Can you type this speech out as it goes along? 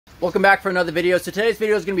Welcome back for another video. So today's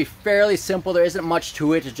video is going to be fairly simple. There isn't much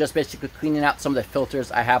to it. It's just basically cleaning out some of the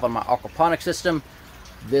filters I have on my aquaponic system.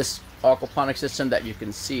 This aquaponic system that you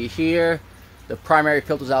can see here, the primary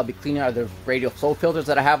filters I'll be cleaning are the radial flow filters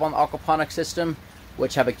that I have on the aquaponic system,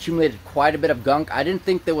 which have accumulated quite a bit of gunk. I didn't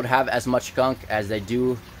think they would have as much gunk as they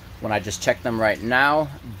do when I just checked them right now,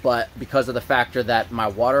 but because of the factor that my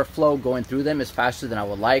water flow going through them is faster than I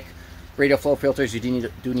would like, radial flow filters, you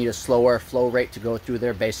do need a slower flow rate to go through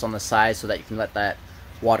there based on the size so that you can let that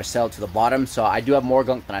water settle to the bottom. So I do have more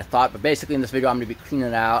gunk than I thought, but basically in this video I'm going to be cleaning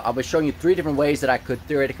it out. I'll be showing you 3 different ways that I could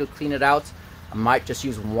theoretically clean it out. I might just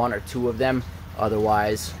use 1 or 2 of them.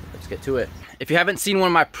 Otherwise, let's get to it. If you haven't seen one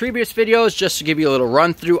of my previous videos, just to give you a little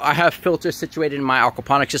run through, I have filters situated in my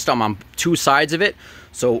aquaponic system on 2 sides of it.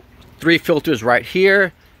 So 3 filters right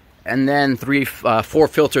here, and then 4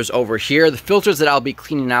 filters over here. The filters that I'll be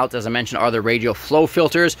cleaning out, as I mentioned, are the radial flow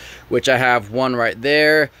filters, which I have one right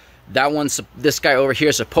there. That one's, this guy over here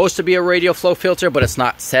is supposed to be a radial flow filter, but it's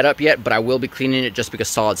not set up yet, but I will be cleaning it just because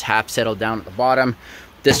solids have settled down at the bottom.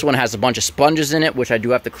 This one has a bunch of sponges in it, which I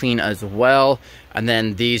do have to clean as well. And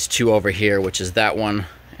then these 2 over here, which is that one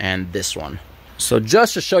and this one. So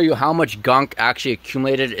just to show you how much gunk actually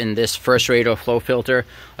accumulated in this first radial flow filter,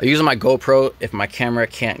 I'm using my GoPro if my camera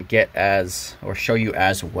can't get as, or show you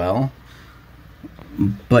as well.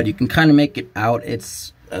 But you can kind of make it out.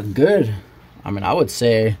 It's a good, I mean, I would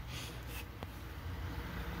say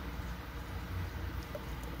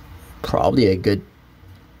probably a good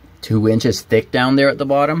 2 inches thick down there at the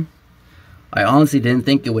bottom. I honestly didn't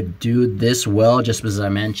think it would do this well, just as I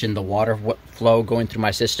mentioned, the water flow going through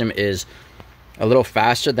my system is a little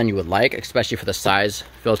faster than you would like, especially for the size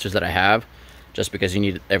filters that I have, just because you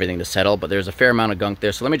need everything to settle. But there's a fair amount of gunk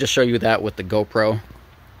there, so let me just show you that with the GoPro,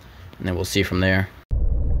 and then we'll see from there.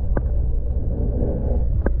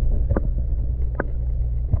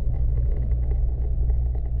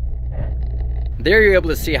 There you're able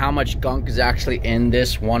to see how much gunk is actually in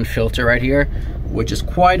this one filter right here, which is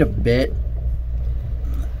quite a bit.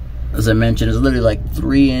 As I mentioned, it's literally like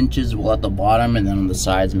 3 inches at the bottom, and then on the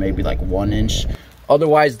sides maybe like 1 inch.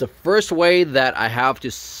 Otherwise, the first way that I have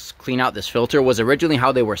to clean out this filter was originally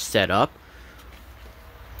how they were set up.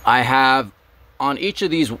 I have on each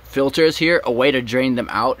of these filters here a way to drain them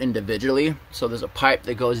out individually. So there's a pipe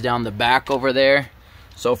that goes down the back over there.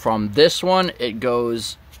 So from this one, it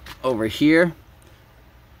goes over here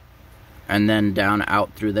and then down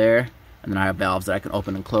out through there. And then I have valves that I can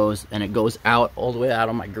open and close, and it goes out all the way out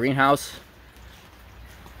of my greenhouse.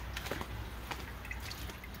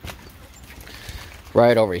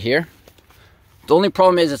 Right over here. The only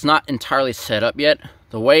problem is it's not entirely set up yet.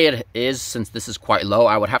 The way it is, since this is quite low,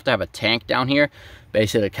 I would have to have a tank down here,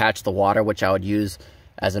 basically to catch the water, which I would use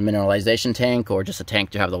as a mineralization tank, or just a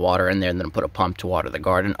tank to have the water in there and then put a pump to water the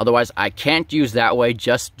garden. Otherwise, I can't use that way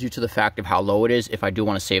just due to the fact of how low it is if I do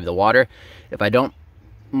want to save the water. If I don't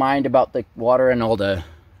mind about the water and all the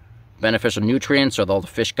beneficial nutrients or all the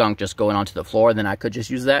fish gunk just going onto the floor, then I could just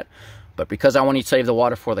use that. But because I want to save the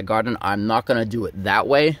water for the garden, I'm not going to do it that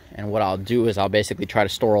way. And what I'll do is I'll basically try to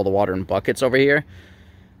store all the water in buckets over here.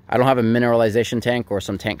 I don't have a mineralization tank or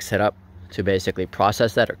some tank set up to basically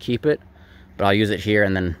process that or keep it, but I'll use it here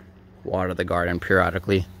and then water the garden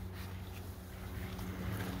periodically.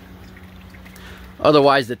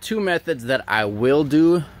 Otherwise, the 2 methods that I will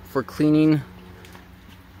do for cleaning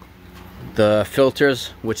the filters,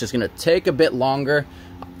 which is going to take a bit longer,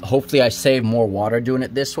 hopefully I save more water doing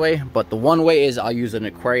it this way, but the one way is I'll use an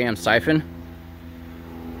aquarium siphon,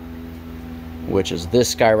 which is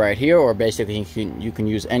this guy right here, or basically you can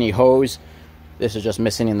use any hose. This is just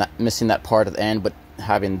missing that part at the end, but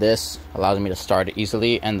having this allows me to start it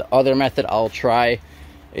easily. And the other method I'll try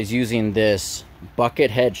is using this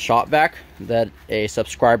bucket head shop vac that a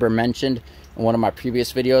subscriber mentioned in one of my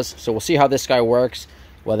previous videos. So we'll see how this guy works,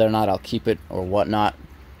 whether or not I'll keep it or whatnot.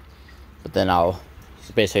 But then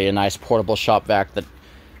it's basically a nice portable shop vac that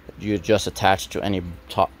you just attach to any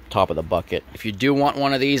top of the bucket. If you do want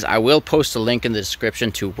one of these, I will post a link in the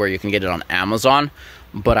description to where you can get it on Amazon,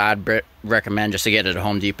 but I'd recommend just to get it at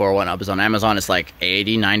Home Depot or whatnot, because on Amazon it's like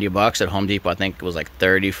 80-90 bucks. At Home Depot I think it was like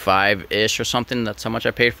 35-ish or something. That's how much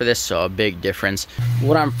I paid for this, so a big difference.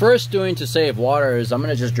 What I'm first doing to save water is I'm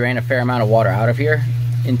going to just drain a fair amount of water out of here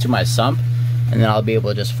into my sump, and then I'll be able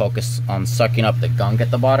to just focus on sucking up the gunk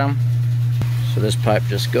at the bottom. So this pipe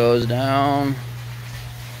just goes down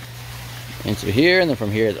into here, and then from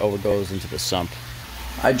here it over goes into the sump.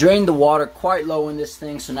 I drained the water quite low in this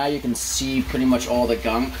thing, so now you can see pretty much all the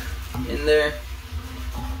gunk in there.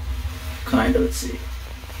 Kind of, let's see.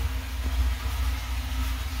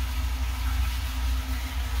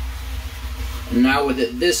 Now with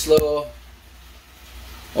it this low,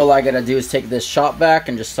 all I gotta do is take this shop vac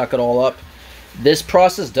and just suck it all up. This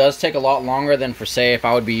process does take a lot longer than for, say, if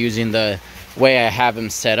I would be using the way I have them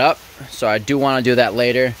set up. So I do want to do that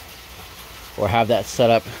later, or have that set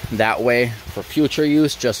up that way for future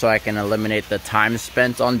use, just so I can eliminate the time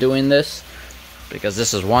spent on doing this, because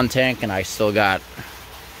this is one tank and I still got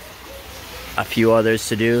a few others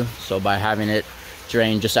to do. So by having it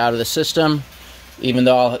drain just out of the system, even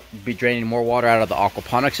though I'll be draining more water out of the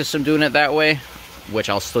aquaponic system doing it that way, which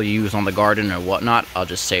I'll still use on the garden or whatnot, I'll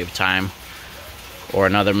just save time. Or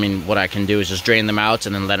another, what I can do is just drain them out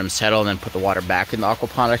and then let them settle and then put the water back in the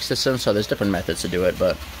aquaponic system. So there's different methods to do it,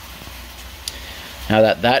 but now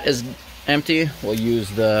that that is empty, we'll use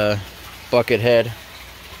the bucket head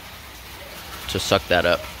to suck that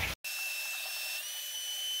up.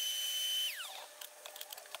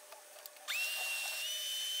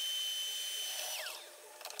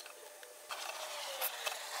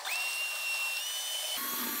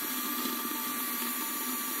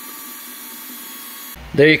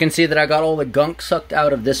 There you can see that I got all the gunk sucked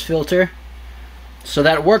out of this filter. So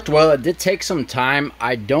that worked well. It did take some time.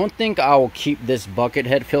 I don't think I will keep this bucket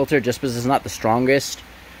head filter just because it's not the strongest.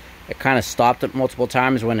 It kind of stopped it multiple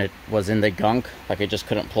times when it was in the gunk. Like it just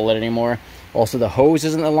couldn't pull it anymore. Also, the hose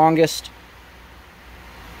isn't the longest.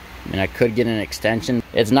 I could get an extension.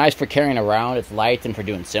 It's nice for carrying around. It's light and for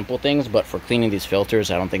doing simple things. But for cleaning these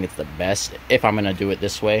filters, I don't think it's the best if I'm going to do it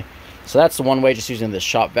this way. So that's the one way, just using this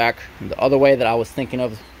shop vac. The other way that I was thinking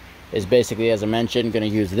of is basically, as I mentioned, going to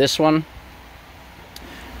use this one.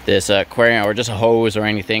 This aquarium, or just a hose or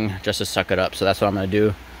anything, just to suck it up. So that's what I'm going to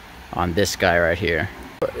do on this guy right here.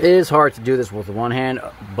 It is hard to do this with one hand,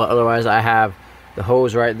 but otherwise I have the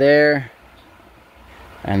hose right there.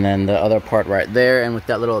 And then the other part right there. And with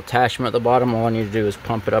that little attachment at the bottom, all I need to do is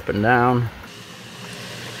pump it up and down.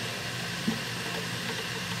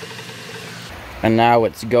 And now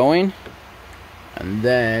it's going, and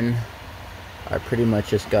then I pretty much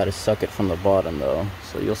just got to suck it from the bottom though,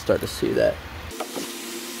 so you'll start to see that.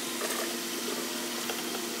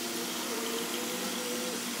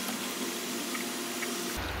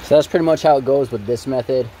 So that's pretty much how it goes with this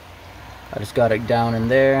method. I just got it down in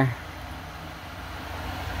there,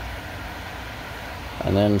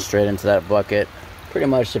 and then straight into that bucket. Pretty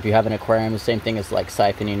much, if you have an aquarium, the same thing as like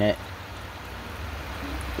siphoning it.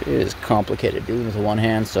 It is complicated doing with one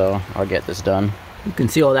hand, so I'll get this done. You can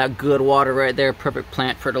see all that good water right there, perfect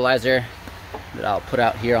plant fertilizer that I'll put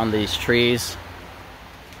out here on these trees.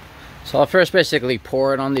 So I'll first basically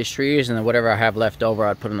pour it on these trees, and then whatever I have left over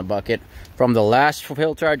I'll put in the bucket. From the last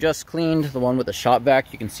filter I just cleaned, the one with the shop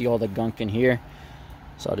vac, you can see all the gunk in here.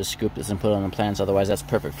 So I'll just scoop this and put it on the plants. Otherwise, that's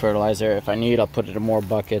perfect fertilizer. If I need, I'll put it in more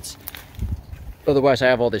buckets. Otherwise, I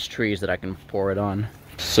have all these trees that I can pour it on.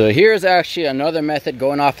 So here's actually another method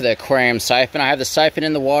going off of the aquarium siphon. I have the siphon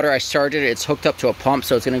in the water. I started it. It's hooked up to a pump,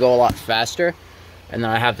 so it's going to go a lot faster. And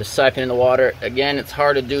then I have the siphon in the water. Again, it's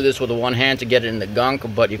hard to do this with one hand to get it in the gunk,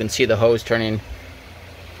 but you can see the hose turning,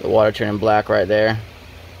 the water turning black right there.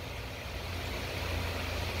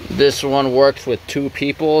 This one works with 2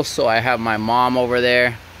 people, so I have my mom over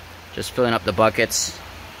there just filling up the buckets.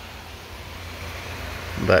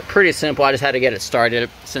 But pretty simple. I just had to get it started.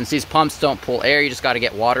 Since these pumps don't pull air, you just got to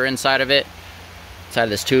get water inside of it, inside of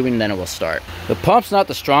this tubing, and then it will start. The pump's not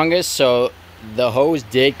the strongest, so the hose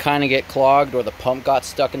did kind of get clogged, or the pump got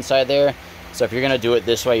stuck inside there. So if you're going to do it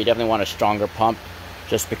this way, you definitely want a stronger pump,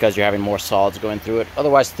 just because you're having more solids going through it.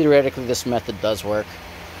 Otherwise, theoretically, this method does work.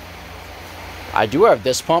 I do have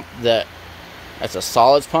this pump that's a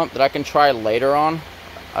solids pump that I can try later on.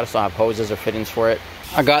 I just don't have hoses or fittings for it.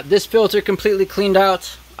 I got this filter completely cleaned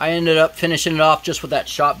out. I ended up finishing it off just with that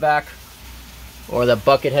shop vac, or the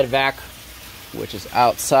bucket head vac, which is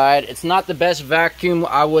outside. It's not the best vacuum,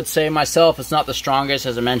 I would say myself. It's not the strongest.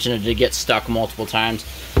 As I mentioned, it did get stuck multiple times.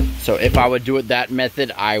 So if I would do it that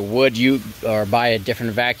method, I would use or buy a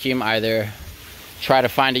different vacuum. Either try to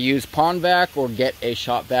find a used pond vac, or get a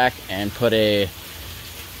shop vac and put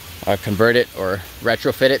convert it or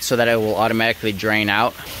retrofit it so that it will automatically drain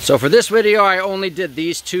out. So for this video, I only did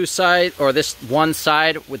these 2 sides, or this one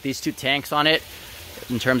side with these 2 tanks on it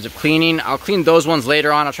in terms of cleaning. I'll clean those ones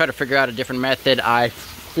later on. I'll try to figure out a different method. I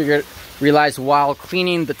realized while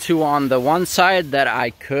cleaning the 2 on the one side that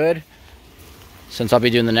I could, since I'll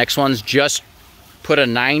be doing the next ones, just put a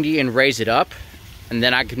 90 and raise it up, and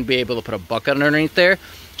then I can be able to put a bucket underneath there.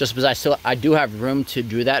 Just because I do have room to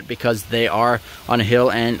do that, because they are on a hill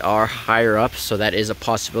and are higher up, so that is a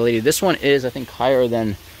possibility. This one is, I think, higher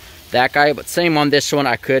than that guy, but same on this one.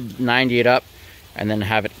 I could 90 it up and then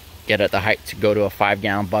have it get at the height to go to a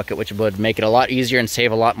 5-gallon bucket, which would make it a lot easier and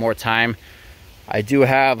save a lot more time I do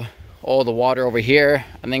have all the water over here.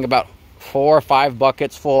 I think about 4 or 5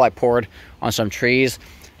 buckets full I poured on some trees.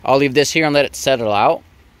 I'll leave this here and let it settle out,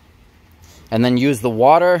 and then use the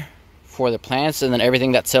water for the plants, and then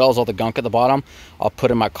everything that settles, all the gunk at the bottom, I'll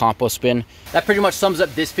put in my compost bin. That pretty much sums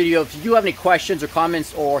up this video. If you do have any questions or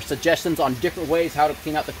comments or suggestions on different ways how to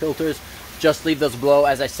clean out the filters, just leave those below.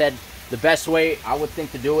 As I said, the best way I would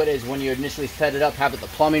think to do it is when you initially set it up, have it the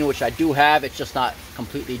plumbing, which I do have. It's just not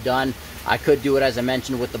completely done. I could do it, as I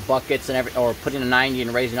mentioned, with the buckets and or putting a 90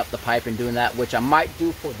 and raising up the pipe and doing that, which I might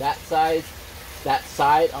do for that side,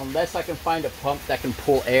 unless I can find a pump that can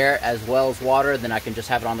pull air as well as water. Then I can just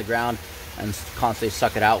have it on the ground and constantly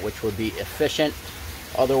suck it out, which would be efficient.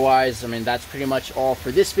 Otherwise, I mean, that's pretty much all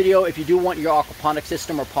for this video. If you do want your aquaponic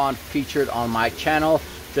system or pond featured on my channel,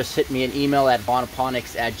 just hit me an email at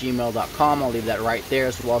bonaponics@gmail.com. I'll leave that right there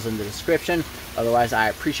as well as in the description. Otherwise, I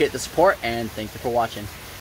appreciate the support and thank you for watching.